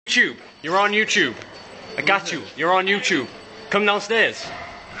YouTube. You're on YouTube. I got you. You're on YouTube. Come downstairs.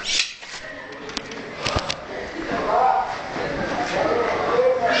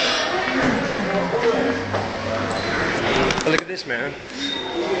 Oh, look at this, man.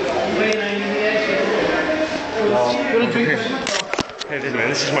 Hey, this man.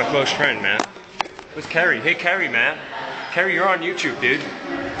 This is my close friend, man. Where's Kerry? Hey, Kerry, man. Kerry, you're on YouTube, dude.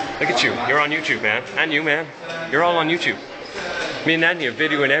 Look at you. You're on YouTube, man. And you, man. You're all on YouTube. Me and Andy are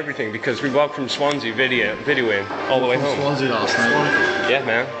videoing everything because we walked from Swansea videoing all the way home. Swansea last night. Yeah,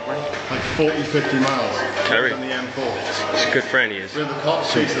 man. Like 40, 50 miles. Kerry. On the M4. He's a good friend, he is. With the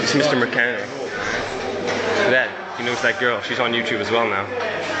cops chasing It's Mr. Mechanic. That, he knows that girl. She's on YouTube as well now.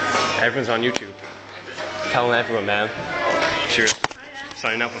 Everyone's on YouTube. Telling everyone, man. Cheers.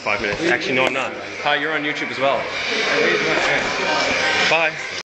 Signing out for 5 minutes. Actually, no, I'm not. Hi, you're on YouTube as well. Bye.